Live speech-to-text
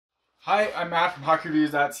Hi, I'm Matt from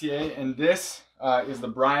HockeyReviews.ca, and this is the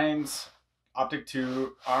Brian's Optik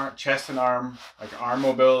 2 chest and arm, arm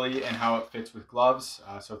mobility and how it fits with gloves.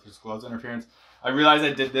 So if there's gloves interference. I realized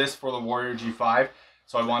I did this for the Warrior G5,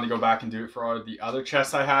 so I wanted to go back and do it for all the other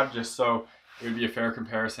chests I have, just so it would be a fair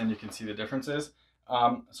comparison. You can see the differences.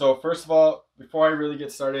 So first of all, before I really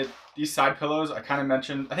get started, these side pillows, I think I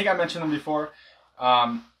mentioned them before.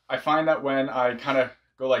 I find that when I kind of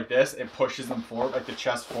go like this, it pushes them forward, like the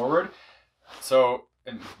chest forward. So,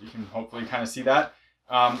 and you can hopefully kind of see that.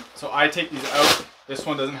 So I take these out. This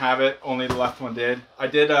one doesn't have it, only the left one did. I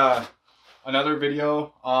did another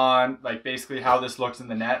video on basically how this looks in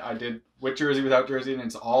the net. I did with jersey, without jersey, and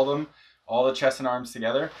it's all of them, all the chest and arms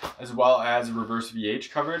together, as well as reverse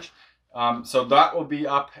VH coverage. So that will be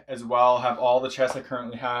up as well, have all the chests I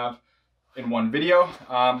currently have in one video.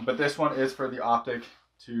 But this one is for the Optik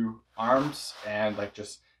 2 arms and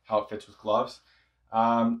just how it fits with gloves.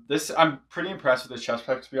 I'm pretty impressed with this chest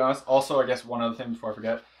protector, to be honest. Also, I guess one other thing before I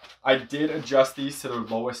forget, I did adjust these to their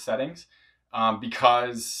lowest settings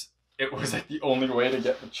because it was the only way to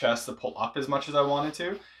get the chest to pull up as much as I wanted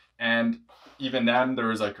to. And even then, there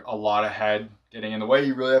was a lot of head getting in the way.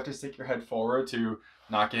 You really have to stick your head forward to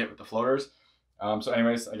not get hit with the floaters. So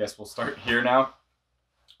anyways, I guess we'll start here now.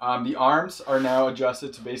 The arms are now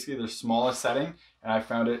adjusted to basically their smallest setting, and I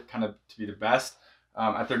found it kind of to be the best.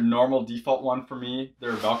 At their normal default one for me,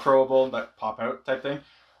 they're Velcroable, that pop out type thing.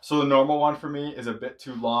 So the normal one for me is a bit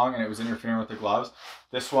too long and it was interfering with the gloves.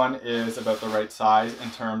 This one is about the right size in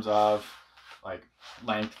terms of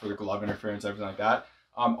length for the glove interference, everything like that.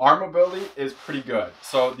 Arm mobility is pretty good.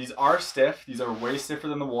 So these are stiff. These are way stiffer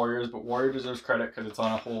than the Warriors, but Warrior deserves credit because it's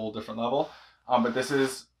on a whole different level. But this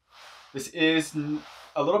is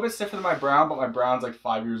a little bit stiffer than my Brown, but my Brown's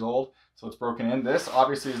 5 years old, so it's broken in. This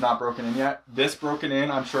obviously is not broken in yet. This broken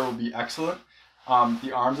in, I'm sure will be excellent.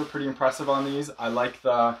 The arms are pretty impressive on these. I like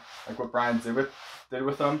what Brian did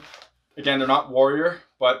with them. Again, they're not Warrior,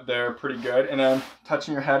 but they're pretty good. And then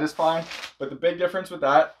touching your head is fine. But the big difference with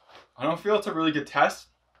that, I don't feel it's a really good test,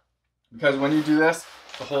 because when you do this,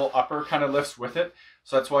 the whole upper kind of lifts with it.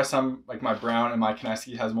 So that's why some, my Brown and my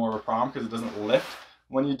Kineski, has more of a problem, because it doesn't lift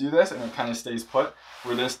when you do this, and it kind of stays put,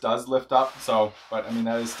 where this does lift up. So, but I mean,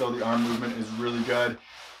 that is still, the arm movement is really good.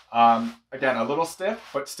 Again, a little stiff,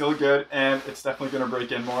 but still good, and it's definitely going to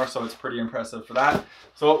break in more, so it's pretty impressive for that.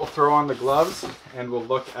 So we'll throw on the gloves, and we'll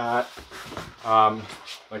look at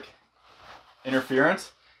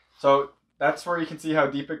interference. So that's where you can see how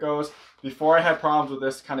deep it goes. Before, I had problems with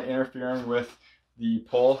this kind of interfering with the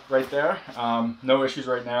pull right there. No issues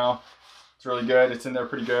right now. It's really good. It's in there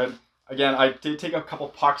pretty good. Again, I did take a couple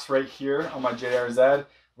pucks right here on my JRZ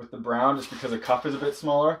with the Brown, just because the cuff is a bit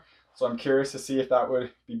smaller. So I'm curious to see if that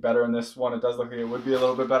would be better in this one. It does look like it would be a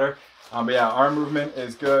little bit better. But yeah, arm movement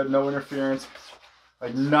is good. No interference.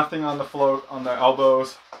 Nothing on the float, on the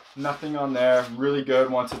elbows. Nothing on there. Really good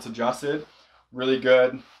once it's adjusted. Really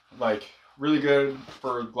good. Really good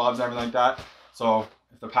for gloves and everything like that. So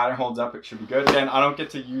if the pattern holds up, it should be good. Again, I don't get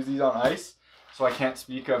to use these on ice, so I can't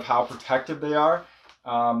speak of how protective they are.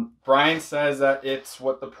 Brian says that it's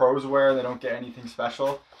what the pros wear. They don't get anything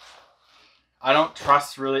special. I don't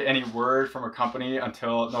trust really any word from a company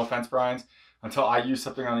until, no offense, Brian's, until I use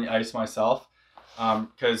something on the ice myself,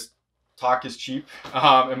 because talk is cheap,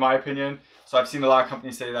 in my opinion. So I've seen a lot of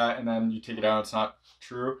companies say that, and then you take it out, it's not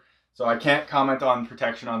true. So I can't comment on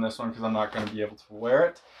protection on this one because I'm not going to be able to wear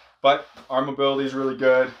it. But arm mobility is really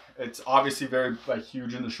good. It's obviously very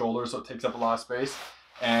huge in the shoulder, so it takes up a lot of space.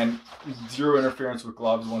 And zero interference with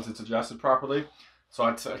gloves once it's adjusted properly. So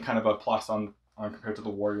it's kind of a plus on compared to the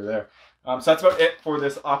Warrior there. So that's about it for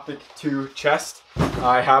this Optik 2 chest.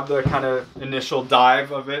 I have the kind of initial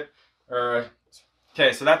dive of it.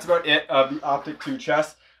 Okay, so that's about it of the Optik 2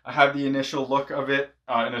 chest. I have the initial look of it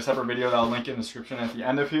in a separate video that I'll link in the description at the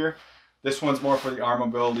end of here. This one's more for the arm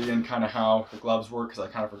mobility and kind of how the gloves work, because I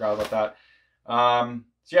kind of forgot about that.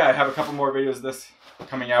 So yeah, I have a couple more videos of this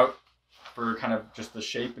coming out for kind of just the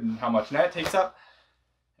shape and how much net it takes up.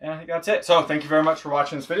 And I think that's it. So thank you very much for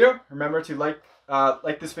watching this video. Remember to like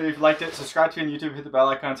this video if you liked it. Subscribe to me on YouTube. Hit the bell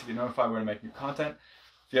icon so you get notified when I make new content.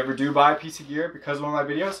 If you ever do buy a piece of gear because of one of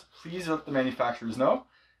my videos, please let the manufacturers know.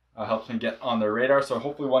 Helps me get on their radar. So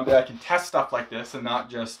hopefully one day I can test stuff like this and not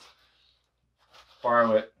just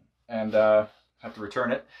borrow it and have to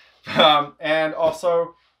return it. And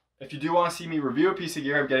also, if you do want to see me review a piece of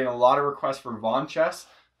gear, I'm getting a lot of requests for Vaughn chests.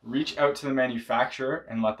 Reach out to the manufacturer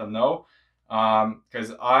and let them know.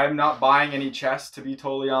 Because I'm not buying any chests, to be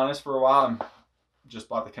totally honest, for a while. I just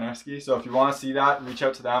bought the Kineski. So if you want to see that, reach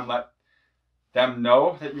out to them. Let them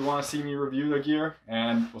know that you want to see me review the gear,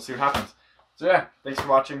 and we'll see what happens. So yeah, thanks for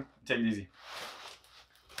watching. Take it easy.